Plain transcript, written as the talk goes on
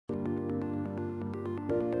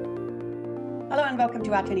Hello and welcome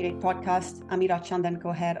to our 28 podcast. I'm Ira Chandan,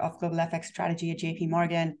 co-head of Global FX Strategy at JP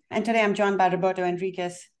Morgan. And today I'm joined by Roberto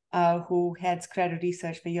Enriquez, who heads credit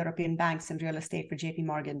research for European banks and real estate for JP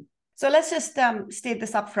Morgan. So let's just state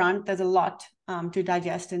this up front. There's a lot to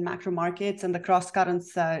digest in macro markets, and the cross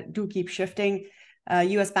currents do keep shifting.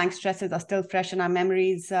 US bank stresses are still fresh in our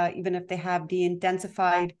memories, even if they have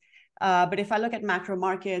de-intensified. But if I look at macro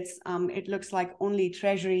markets, it looks like only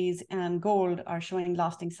treasuries and gold are showing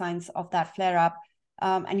lasting signs of that flare-up.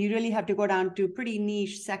 And you really have to go down to pretty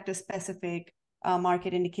niche sector-specific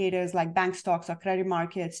market indicators like bank stocks or credit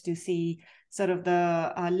markets to see sort of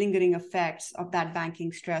the lingering effects of that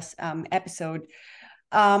banking stress episode.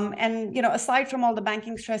 And, aside from all the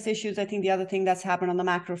banking stress issues, I think the other thing that's happened on the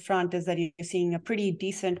macro front is that you're seeing a pretty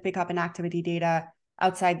decent pickup in activity data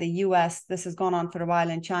outside the US. This has gone on for a while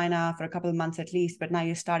in China, for a couple of months at least, but now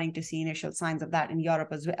you're starting to see initial signs of that in Europe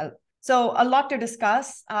as well. So a lot to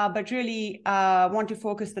discuss, but really want to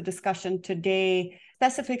focus the discussion today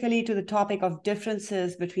specifically to the topic of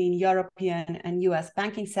differences between European and US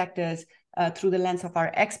banking sectors through the lens of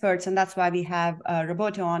our experts. And that's why we have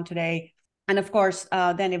Roberto on today. And of course,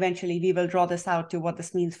 then eventually we will draw this out to what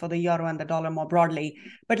this means for the euro and the dollar more broadly.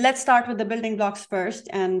 But let's start with the building blocks first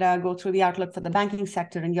and go through the outlook for the banking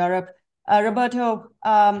sector in Europe. Roberto,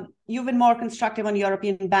 you've been more constructive on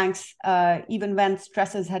European banks, even when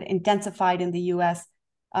stresses had intensified in the US.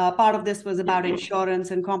 Part of this was about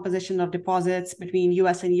insurance and composition of deposits between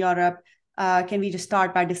US and Europe. Can we just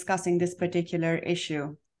start by discussing this particular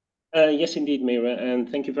issue? Yes, indeed, Mira, and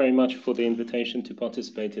thank you very much for the invitation to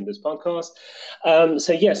participate in this podcast.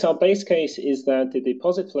 So yes, our base case is that the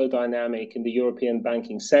deposit flow dynamic in the European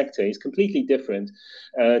banking sector is completely different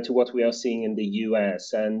to what we are seeing in the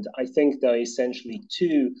US. And I think there are essentially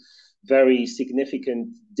two very significant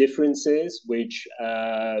differences which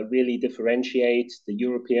really differentiate the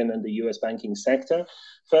European and the US banking sector.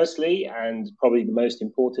 Firstly, and probably the most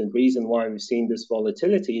important reason why we've seen this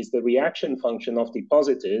volatility is the reaction function of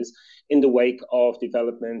depositors in the wake of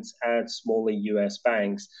developments at smaller US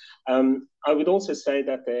banks. I would also say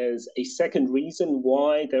that there's a second reason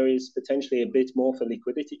why there is potentially a bit more of a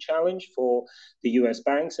liquidity challenge for the US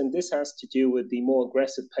banks, and this has to do with the more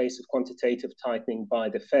aggressive pace of quantitative tightening by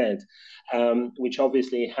the Fed, which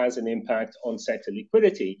obviously has an impact on sector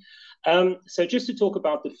liquidity. So just to talk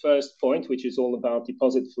about the first point, which is all about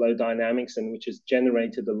deposit flow dynamics and which has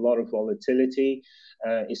generated a lot of volatility,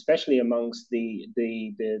 especially amongst the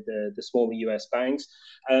smaller US banks.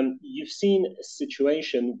 You've seen a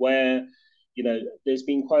situation where there's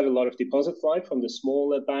been quite a lot of deposit flight from the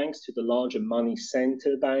smaller banks to the larger money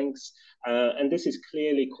center banks. And this is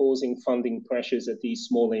clearly causing funding pressures at these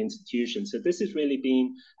smaller institutions. So this has really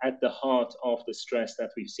been at the heart of the stress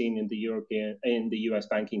that we've seen in the US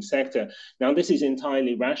banking sector. Now, this is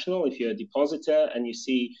entirely rational. If you're a depositor and you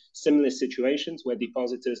see similar situations where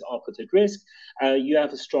depositors are put at risk, you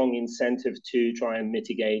have a strong incentive to try and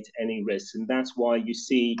mitigate any risks. And that's why you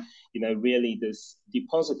see, really this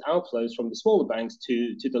deposit outflows from the smaller banks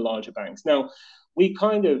to the larger banks. Now, we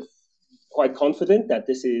kind of quite confident that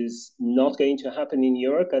this is not going to happen in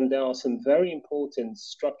Europe, and there are some very important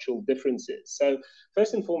structural differences. So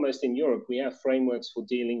first and foremost, in Europe, we have frameworks for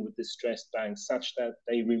dealing with distressed banks such that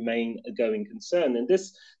they remain a going concern. And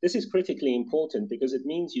this is critically important because it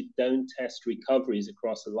means you don't test recoveries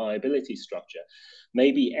across a liability structure.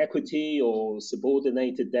 Maybe equity or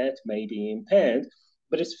subordinated debt may be impaired,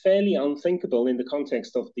 but it's fairly unthinkable in the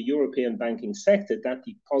context of the European banking sector that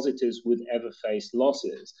depositors would ever face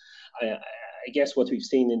losses. I guess what we've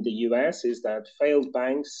seen in the US is that failed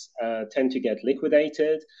banks tend to get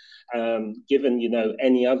liquidated, given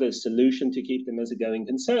any other solution to keep them as a going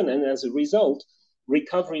concern. And as a result,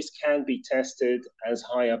 recoveries can be tested as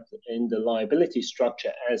high up in the liability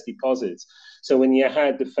structure as deposits. So when you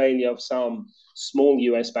had the failure of some small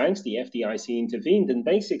US banks, the FDIC intervened, and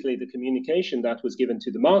basically the communication that was given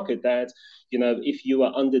to the market that, if you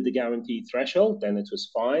were under the guaranteed threshold, then it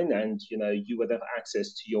was fine, and, you would have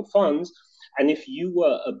access to your funds. And if you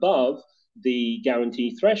were above the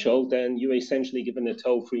guarantee threshold, then you're essentially given a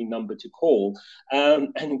toll-free number to call.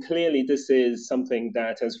 And clearly this is something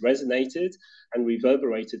that has resonated and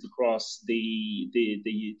reverberated across the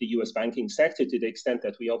US banking sector to the extent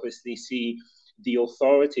that we obviously see the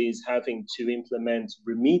authorities having to implement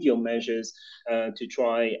remedial measures to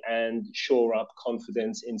try and shore up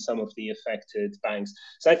confidence in some of the affected banks.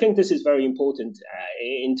 So I think this is very important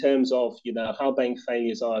in terms of how bank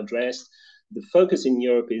failures are addressed. The focus in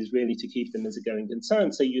Europe is really to keep them as a going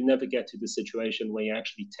concern, so you never get to the situation where you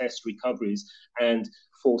actually test recoveries and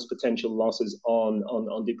force potential losses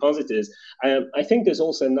on depositors. I think there's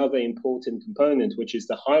also another important component, which is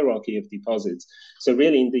the hierarchy of deposits. So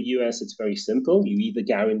really in the US, it's very simple. You either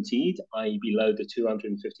guaranteed, i.e. below the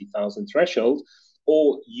 250,000 threshold,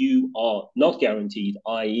 or you are not guaranteed,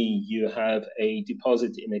 i.e. you have a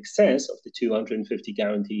deposit in excess of the 250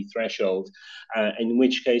 guarantee threshold, in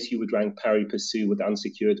which case you would rank pari passu with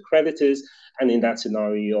unsecured creditors. And in that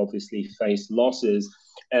scenario, you obviously face losses.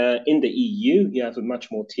 In the EU, you have a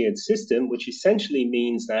much more tiered system, which essentially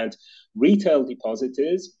means that retail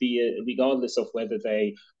depositors, regardless of whether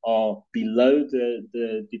they are below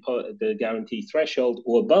the guarantee threshold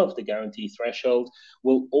or above the guarantee threshold,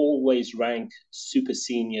 will always rank super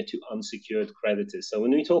senior to unsecured creditors. So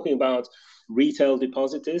when we're talking about retail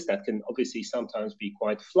depositors that can obviously sometimes be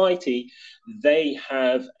quite flighty, they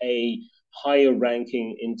have a higher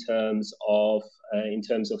ranking in terms of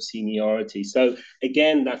seniority. So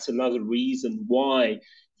again, that's another reason why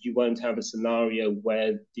you won't have a scenario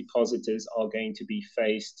where depositors are going to be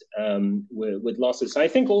faced with losses. So I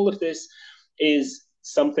think all of this is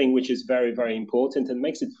something which is very, very important and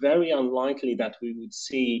makes it very unlikely that we would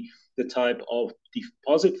see the type of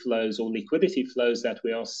deposit flows or liquidity flows that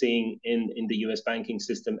we are seeing in the US banking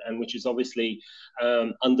system, and which is obviously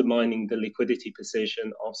undermining the liquidity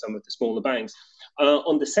position of some of the smaller banks.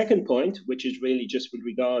 On the second point, which is really just with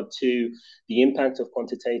regard to the impact of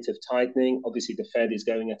quantitative tightening, obviously the Fed is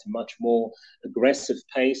going at a much more aggressive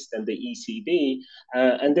pace than the ECB,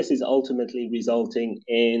 and this is ultimately resulting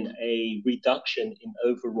in a reduction in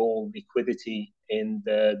overall liquidity in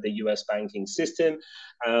the US banking system.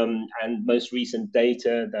 And most recent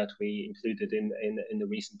data that we included in the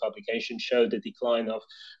recent publication showed a decline of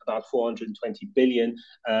about 420 billion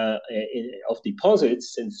of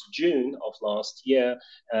deposits since June of last year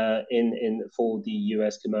for the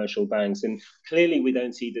US commercial banks. And clearly we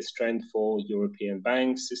don't see this trend for European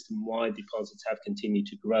banks. System-wide deposits have continued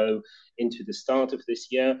to grow into the start of this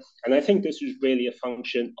year. And I think this is really a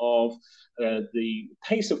function of the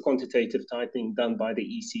pace of quantitative tightening done by the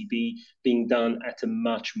ECB being done at a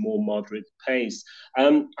much more moderate pace.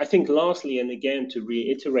 I think lastly, and again, to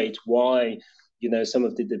reiterate why some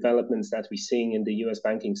of the developments that we're seeing in the US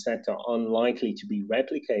banking sector are unlikely to be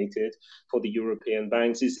replicated for the European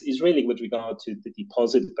banks is really with regard to the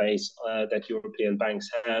deposit base that European banks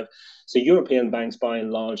have. So European banks, by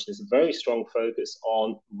and large, there's a very strong focus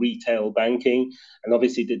on retail banking. And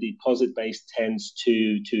obviously the deposit base tends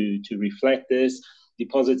to reflect this.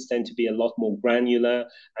 Deposits tend to be a lot more granular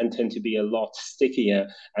and tend to be a lot stickier.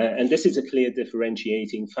 And this is a clear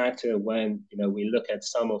differentiating factor when we look at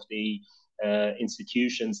some of the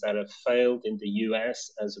institutions that have failed in the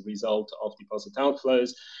US as a result of deposit outflows.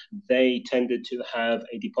 They tended to have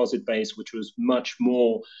a deposit base which was much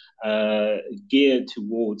more geared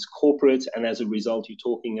towards corporate, and as a result you're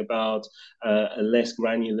talking about a less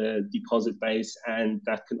granular deposit base, and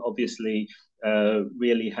that can obviously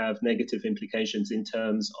really have negative implications in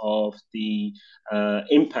terms of the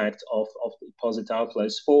impact of deposit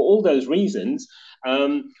outflows. For all those reasons,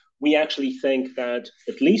 we actually think that,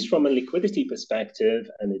 at least from a liquidity perspective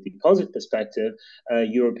and a deposit perspective,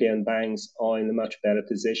 European banks are in a much better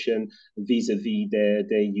position vis-a-vis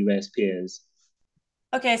their US peers.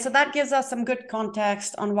 Okay, so that gives us some good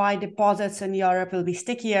context on why deposits in Europe will be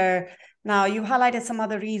stickier. Now, you highlighted some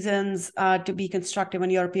other reasons to be constructive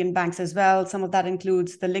on European banks as well. Some of that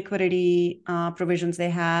includes the liquidity provisions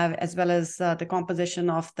they have, as well as the composition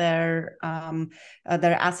of their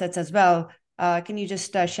assets as well. Can you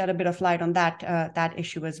just shed a bit of light on that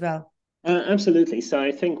issue as well? Absolutely. So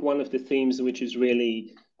I think one of the themes which is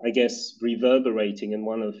really, I guess, reverberating in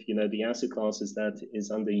one of the asset classes that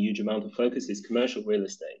is under a huge amount of focus is commercial real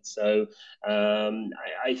estate. So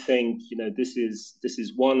I think this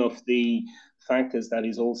is one of the factors that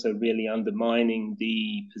is also really undermining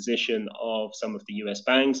the position of some of the US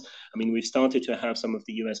banks. I mean, we've started to have some of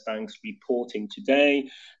the US banks reporting today,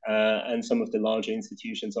 and some of the larger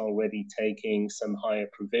institutions are already taking some higher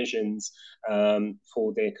provisions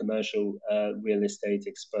for their commercial real estate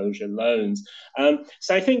exposure loans.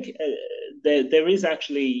 So I think there is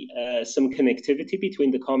actually some connectivity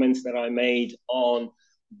between the comments that I made on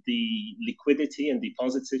the liquidity and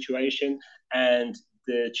deposit situation and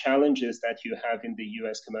the challenges that you have in the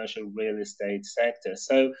US commercial real estate sector.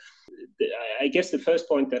 So I guess the first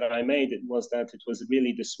point that I made was that it was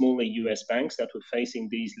really the smaller US banks that were facing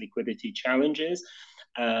these liquidity challenges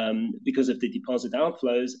because of the deposit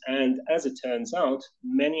outflows. And as it turns out,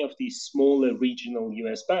 many of these smaller regional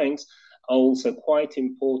US banks are also quite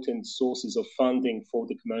important sources of funding for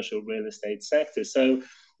the commercial real estate sector. So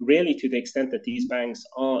really, to the extent that these banks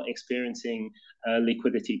are experiencing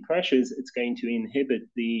liquidity pressures, it's going to inhibit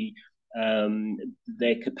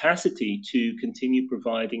their capacity to continue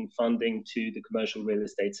providing funding to the commercial real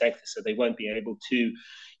estate sector. So they won't be able to,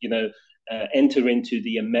 enter into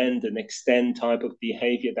the amend and extend type of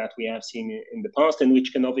behavior that we have seen in the past, and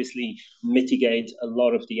which can obviously mitigate a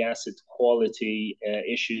lot of the asset quality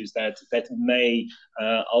issues that may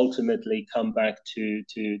ultimately come back to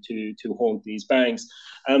haunt these banks.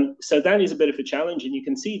 So that is a bit of a challenge, and you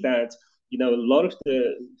can see that a lot of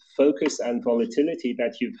the focus and volatility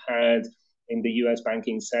that you've had in the US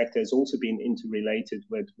banking sector has also been interrelated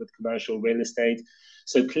with commercial real estate.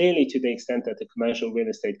 So clearly, to the extent that the commercial real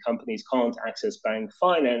estate companies can't access bank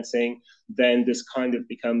financing, then this kind of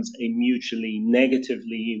becomes a mutually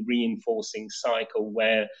negatively reinforcing cycle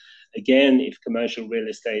where, again, if commercial real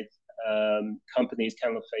estate companies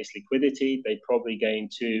cannot face liquidity, they're probably going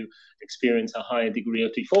to experience a higher degree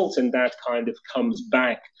of defaults, and that kind of comes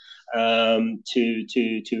back to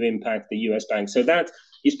impact the US bank. So that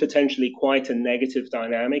is potentially quite a negative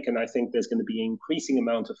dynamic, and I think there's going to be an increasing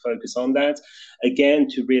amount of focus on that. Again,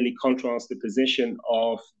 to really contrast the position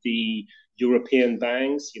of the European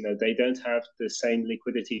banks, they don't have the same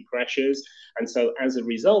liquidity pressures, and so as a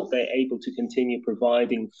result, they're able to continue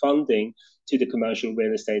providing funding to the commercial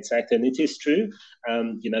real estate sector. And it is true,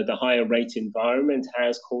 the higher rate environment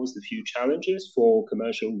has caused a few challenges for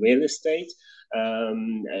commercial real estate,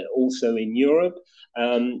 also in Europe.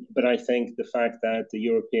 But I think the fact that the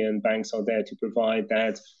European banks are there to provide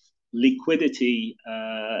that liquidity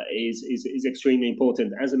is extremely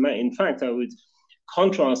important. In fact, I would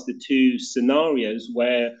contrast the two scenarios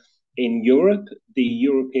where in Europe, the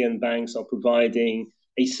European banks are providing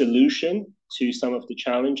a solution to some of the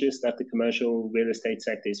challenges that the commercial real estate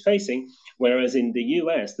sector is facing, whereas in the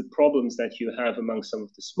US, the problems that you have among some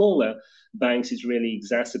of the smaller banks is really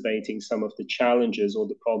exacerbating some of the challenges or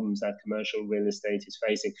the problems that commercial real estate is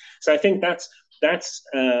facing. So I think that's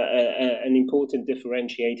an important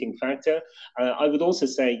differentiating factor. I would also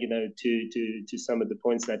say, to some of the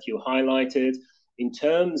points that you highlighted, in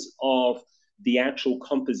terms of the actual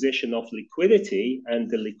composition of liquidity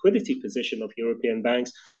and the liquidity position of European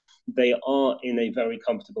banks, they are in a very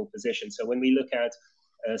comfortable position. So when we look at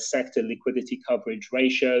sector liquidity coverage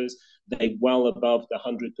ratios, they're well above the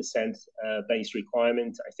 100% base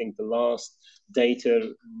requirement. I think the last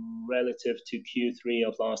data relative to Q3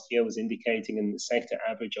 of last year was indicating in the sector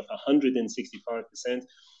average of 165%.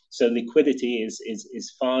 So liquidity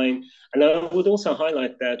is fine. And I would also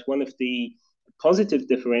highlight that one of the positive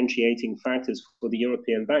differentiating factors for the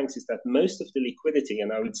European banks is that most of the liquidity,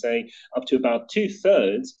 and I would say up to about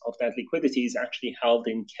 2/3 of that liquidity, is actually held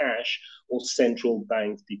in cash or central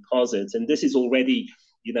bank deposits. And this is already,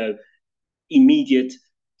 immediate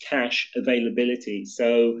cash availability.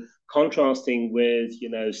 So contrasting with,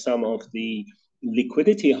 some of the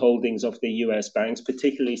liquidity holdings of the US banks,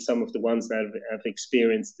 particularly some of the ones that have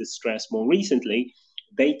experienced distress more recently,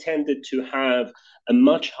 they tended to have a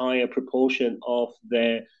much higher proportion of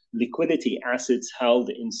their liquidity assets held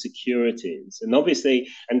in securities. And obviously,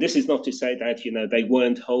 and this is not to say that, they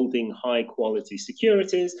weren't holding high quality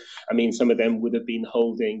securities. I mean, some of them would have been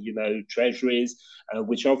holding, treasuries,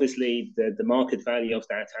 which obviously the market value of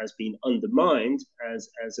that has been undermined as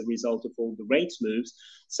a result of all the rates moves.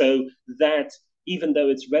 So that even though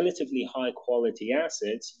it's relatively high quality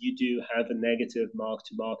assets, you do have a negative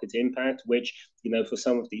mark-to-market impact, which, for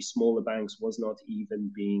some of these smaller banks was not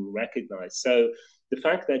even being recognized. So the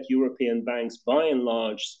fact that European banks, by and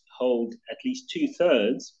large, hold at least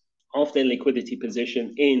 2/3 of their liquidity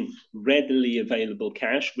position in readily available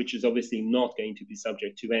cash, which is obviously not going to be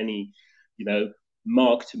subject to any,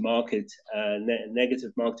 mark-to-market,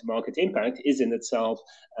 negative mark-to-market impact, is in itself,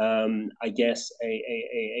 I guess,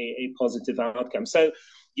 a positive outcome. So,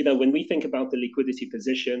 when we think about the liquidity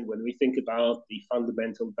position, when we think about the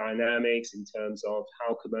fundamental dynamics in terms of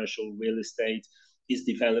how commercial real estate is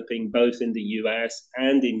developing both in the US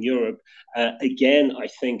and in Europe, again, I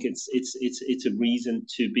think it's a reason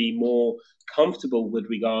to be more comfortable with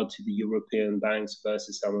regard to the European banks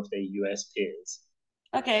versus some of their US peers.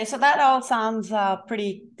 Okay, so that all sounds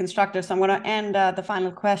pretty constructive. So I'm going to end the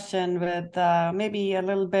final question with maybe a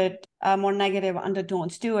little bit more negative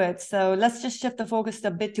undertones to it. So let's just shift the focus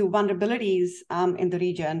a bit to vulnerabilities in the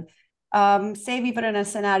region. Say we were in a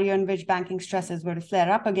scenario in which banking stresses were to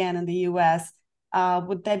flare up again in the US.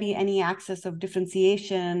 Would there be any access of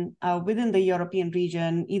differentiation within the European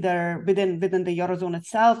region, either within the Eurozone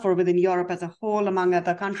itself or within Europe as a whole among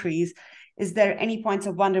other countries? Is there any points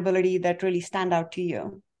of vulnerability that really stand out to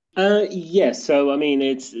you? Yes. So, I mean,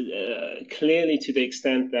 it's clearly to the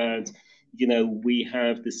extent that, we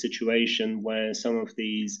have the situation where uh, some of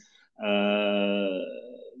these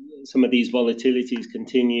volatilities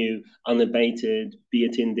continue unabated, be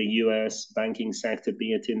it in the US banking sector,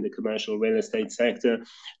 be it in the commercial real estate sector.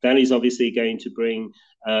 That is obviously going to bring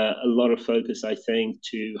a lot of focus, I think,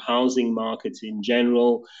 to housing markets in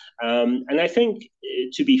general. And I think,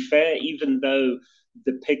 to be fair, even though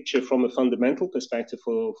the picture from a fundamental perspective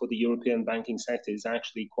for the European banking sector is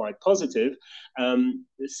actually quite positive.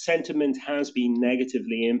 Sentiment has been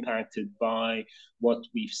negatively impacted by what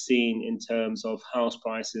we've seen in terms of house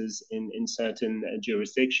prices in certain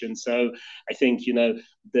jurisdictions. So I think,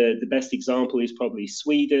 the best example is probably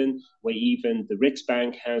Sweden, where even the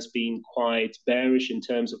Riksbank has been quite bearish in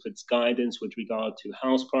terms of its guidance with regard to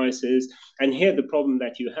house prices. And here the problem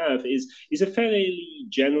that you have is a fairly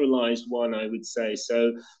generalized one, I would say.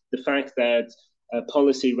 So the fact that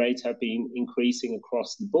policy rates have been increasing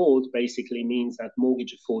across the board basically means that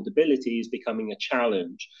mortgage affordability is becoming a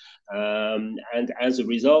challenge. And as a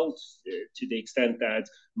result, to the extent that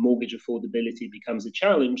mortgage affordability becomes a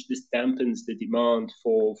challenge, this dampens the demand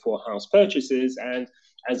for house purchases. And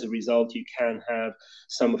as a result, you can have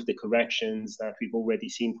some of the corrections that we've already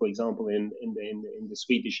seen, for example, in the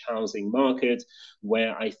Swedish housing market,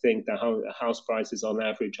 where I think the house prices on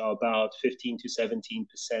average are about 15 to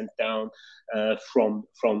 17% down from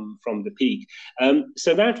the peak.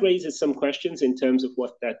 So that raises some questions in terms of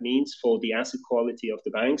what that means for the asset quality of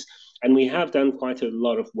the banks. And we have done quite a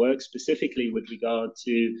lot of work specifically with regard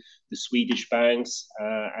to the Swedish banks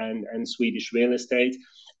and Swedish real estate.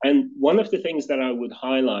 And one of the things that I would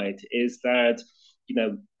highlight is that,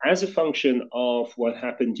 as a function of what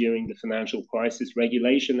happened during the financial crisis,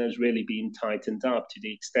 regulation has really been tightened up to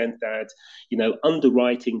the extent that,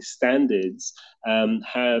 underwriting standards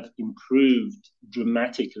have improved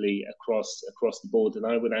dramatically across the board. And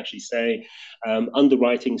I would actually say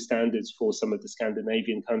underwriting standards for some of the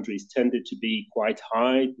Scandinavian countries tended to be quite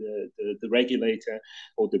high. The regulator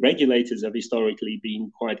or the regulators have historically been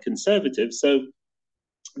quite conservative. So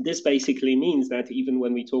this basically means that even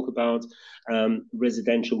when we talk about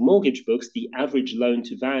residential mortgage books, the average loan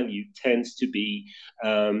to value tends to be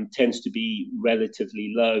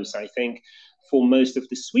relatively low. So I think for most of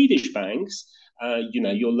the Swedish banks,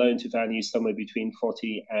 your loan to value is somewhere between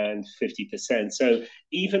 40 and 50%. So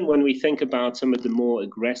even when we think about some of the more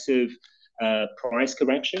aggressive price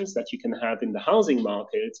corrections that you can have in the housing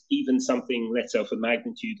market, even something, let's say, of a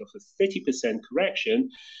magnitude of a 30% correction,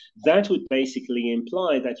 that would basically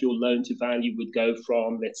imply that your loan to value would go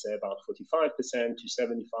from, let's say, about 45% to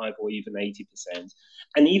 75 or even 80%.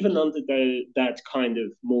 And even under that kind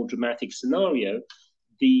of more dramatic scenario,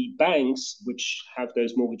 the banks which have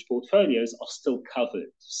those mortgage portfolios are still covered.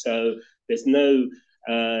 So there's no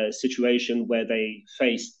situation where they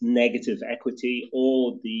face negative equity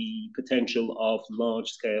or the potential of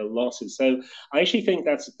large-scale losses. So I actually think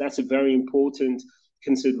that's a very important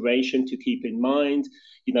consideration to keep in mind.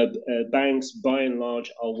 Banks by and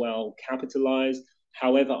large are well capitalized.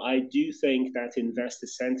 However, I do think that investor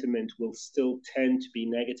sentiment will still tend to be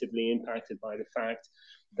negatively impacted by the fact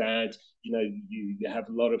that you have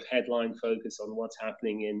a lot of headline focus on what's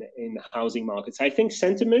happening in housing markets. I think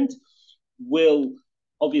sentiment will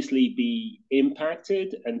obviously be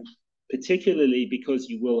impacted, and particularly because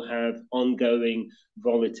you will have ongoing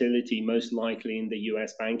volatility, most likely in the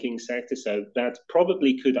US banking sector. So that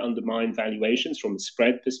probably could undermine valuations from a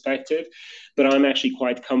spread perspective. But I'm actually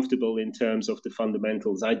quite comfortable in terms of the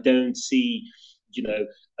fundamentals. I don't see, a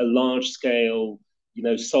large scale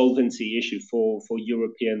solvency issue for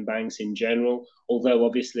European banks in general. Although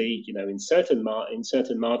obviously, in certain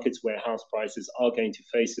markets where house prices are going to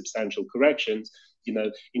face substantial corrections,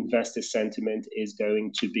 investor sentiment is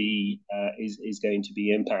going to be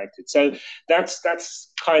impacted. So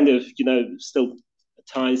that's kind of still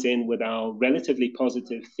ties in with our relatively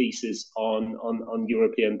positive thesis on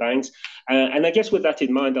European banks. And I guess with that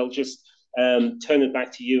in mind, I'll just turn it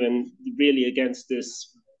back to you, and really against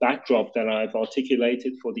this backdrop that I've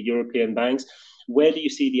articulated for the European banks, where do you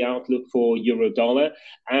see the outlook for euro dollar?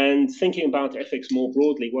 And thinking about FX more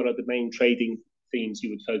broadly, what are the main trading themes you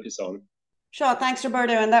would focus on? Sure, thanks,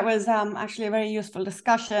 Roberto. And that was actually a very useful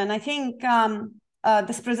discussion. I think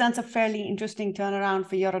this presents a fairly interesting turnaround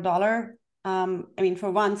for euro dollar.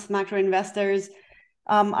 For once, macro investors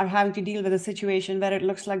are having to deal with a situation where it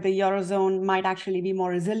looks like the Eurozone might actually be more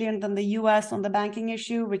resilient than the US on the banking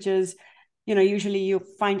issue, which is, usually you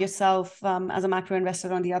find yourself as a macro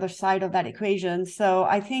investor on the other side of that equation. So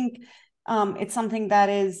I think it's something that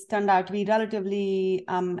is turned out to be relatively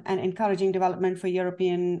an encouraging development for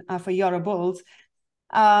Euro bulls.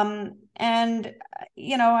 And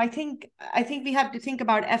I think we have to think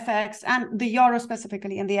about FX and the euro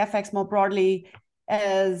specifically, and the FX more broadly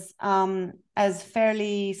as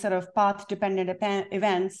fairly sort of path dependent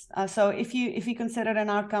events. So if you consider an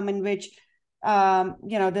outcome in which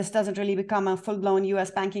this doesn't really become a full-blown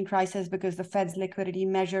US banking crisis because the Fed's liquidity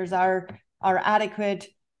measures are adequate,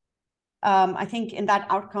 I think in that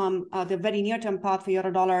outcome, the very near-term path for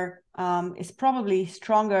euro dollar is probably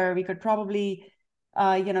stronger. We could probably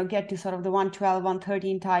get to sort of the 112,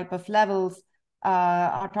 113 type of levels.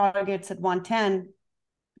 Our target's at 110.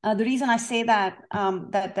 The reason I say that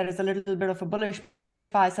that there is a little bit of a bullish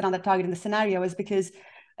bias around the target in the scenario is because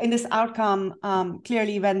in this outcome,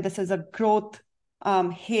 clearly when this is a growth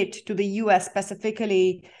hit to the US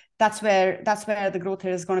specifically, that's where the growth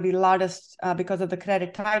hit is going to be largest because of the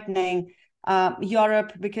credit tightening.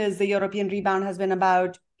 Europe, because the European rebound has been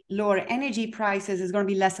about lower energy prices, is going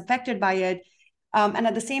to be less affected by it. And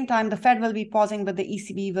at the same time, the Fed will be pausing, but the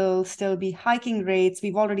ECB will still be hiking rates.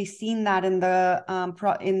 We've already seen that in the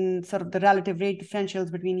in sort of the relative rate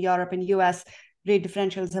differentials between Europe and US. Rate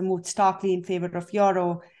differentials have moved starkly in favor of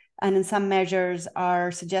euro, and in some measures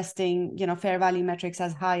are suggesting fair value metrics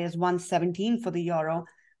as high as 117 for the euro.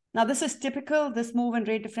 Now, this is typical. This move in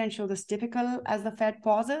rate differential is typical as the Fed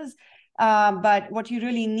pauses. But what you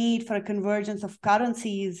really need for a convergence of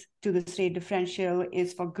currencies to this rate differential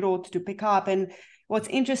is for growth to pick up. And what's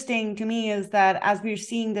interesting to me is that as we're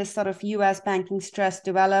seeing this sort of US banking stress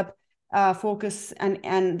develop, focus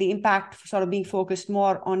and the impact sort of being focused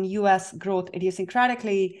more on US growth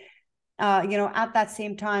idiosyncratically, at that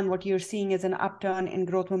same time, what you're seeing is an upturn in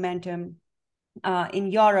growth momentum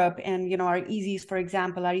in Europe. And, our EASIs, for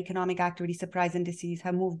example, our economic activity surprise indices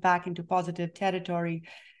have moved back into positive territory.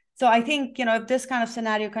 So I think, if this kind of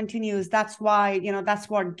scenario continues, that's why, that's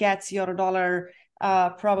what gets euro dollar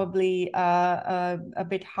probably a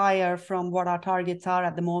bit higher from what our targets are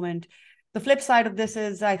at the moment. The flip side of this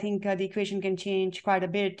is, I think the equation can change quite a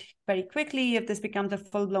bit very quickly if this becomes a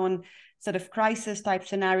full-blown sort of crisis type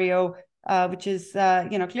scenario, which is,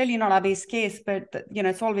 clearly not our base case, but,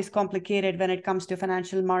 it's always complicated when it comes to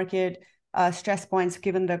financial market stress points,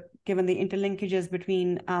 given the interlinkages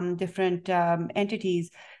between different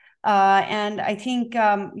entities. And I think,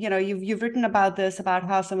 you've written about this, about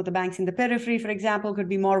how some of the banks in the periphery, for example, could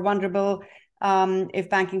be more vulnerable if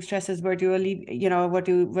banking stresses were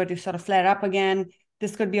to sort of flare up again.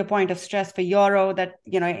 This could be a point of stress for euro that,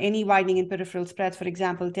 any widening in peripheral spreads, for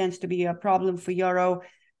example, tends to be a problem for euro.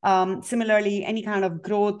 Similarly, any kind of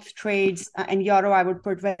growth trades and euro, I would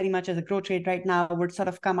put very much as a growth trade right now, would sort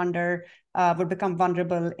of come under, would become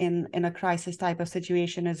vulnerable in a crisis type of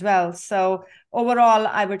situation as well. So overall,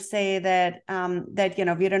 I would say that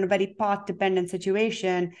we're in a very path dependent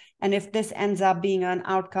situation, and if this ends up being an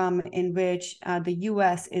outcome in which the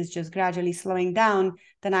US is just gradually slowing down,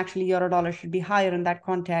 then actually euro dollar should be higher in that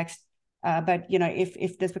context. But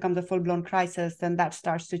if this becomes a full-blown crisis, then that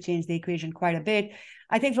starts to change the equation quite a bit.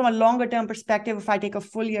 I think from a longer-term perspective, if I take a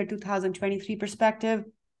full year 2023 perspective,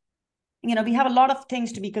 we have a lot of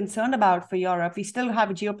things to be concerned about for Europe. We still have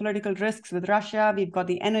geopolitical risks with Russia. We've got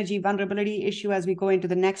the energy vulnerability issue as we go into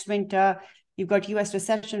the next winter. You've got US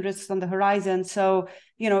recession risks on the horizon. So,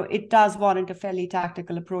 it does warrant a fairly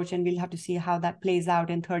tactical approach, and we'll have to see how that plays out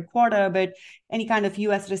in third quarter. But any kind of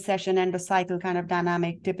US recession end of cycle kind of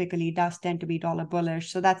dynamic typically does tend to be dollar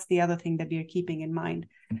bullish. So that's the other thing that we're keeping in mind.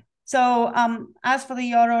 So as for the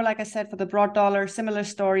euro, like I said, for the broad dollar, similar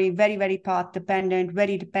story, very, very path dependent,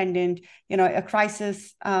 very dependent. A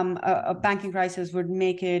crisis, a banking crisis would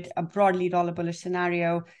make it a broadly dollar bullish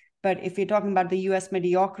scenario. But if you're talking about the US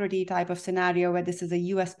mediocrity type of scenario where this is a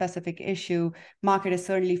US specific issue, market is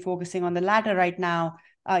certainly focusing on the latter right now.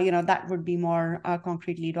 That would be more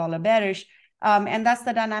concretely dollar bearish. And that's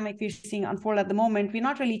the dynamic we're seeing unfold at the moment. We're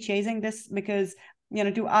not really chasing this because,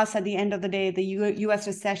 to us, at the end of the day, the US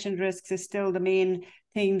recession risks is still the main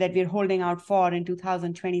thing that we're holding out for in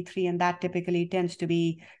 2023. And that typically tends to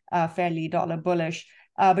be fairly dollar bullish.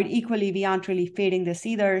 But equally, we aren't really fading this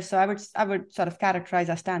either. So I would sort of characterize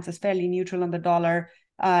our stance as fairly neutral on the dollar.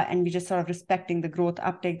 And we're just sort of respecting the growth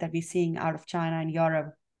uptake that we're seeing out of China and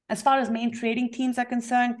Europe. As far as main trading themes are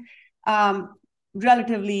concerned,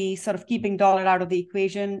 relatively sort of keeping dollar out of the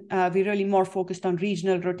equation. We're really more focused on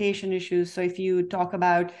regional rotation issues. So if you talk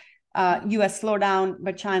about US slowdown,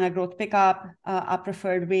 but China growth pickup, our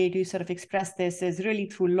preferred way to sort of express this is really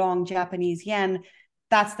through long Japanese yen.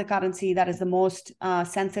 That's the currency that is the most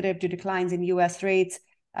sensitive to declines in US rates.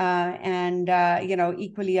 And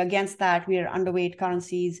equally against that, we are underweight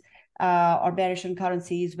currencies or bearish in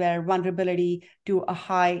currencies where vulnerability to a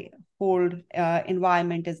high hold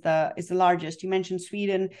environment is the largest. You mentioned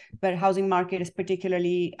Sweden, where housing market is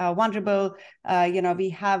particularly vulnerable. We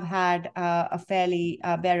have had a fairly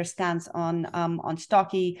bearish stance on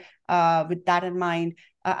stocky. With that in mind,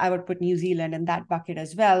 I would put New Zealand in that bucket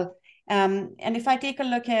as well. And if I take a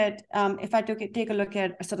look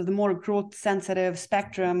at sort of the more growth sensitive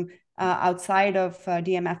spectrum outside of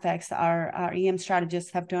DMFX, our EM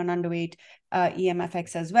strategists have turned underweight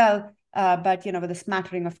EMFX as well. But with a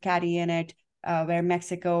smattering of carry in it, where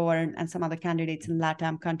Mexico and some other candidates in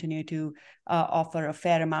LATAM continue to offer a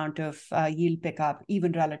fair amount of yield pickup,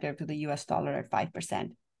 even relative to the US dollar at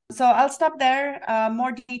 5%. So I'll stop there.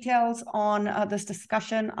 More details on this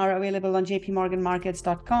discussion are available on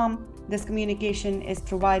jpmorganmarkets.com. This communication is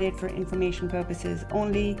provided for information purposes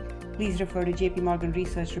only. Please refer to JP Morgan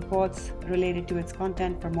research reports related to its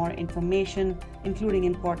content for more information, including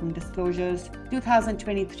important disclosures.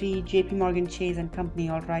 2023 JP Morgan Chase & Company,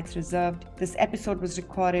 all rights reserved. This episode was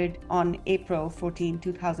recorded on April 14,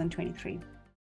 2023.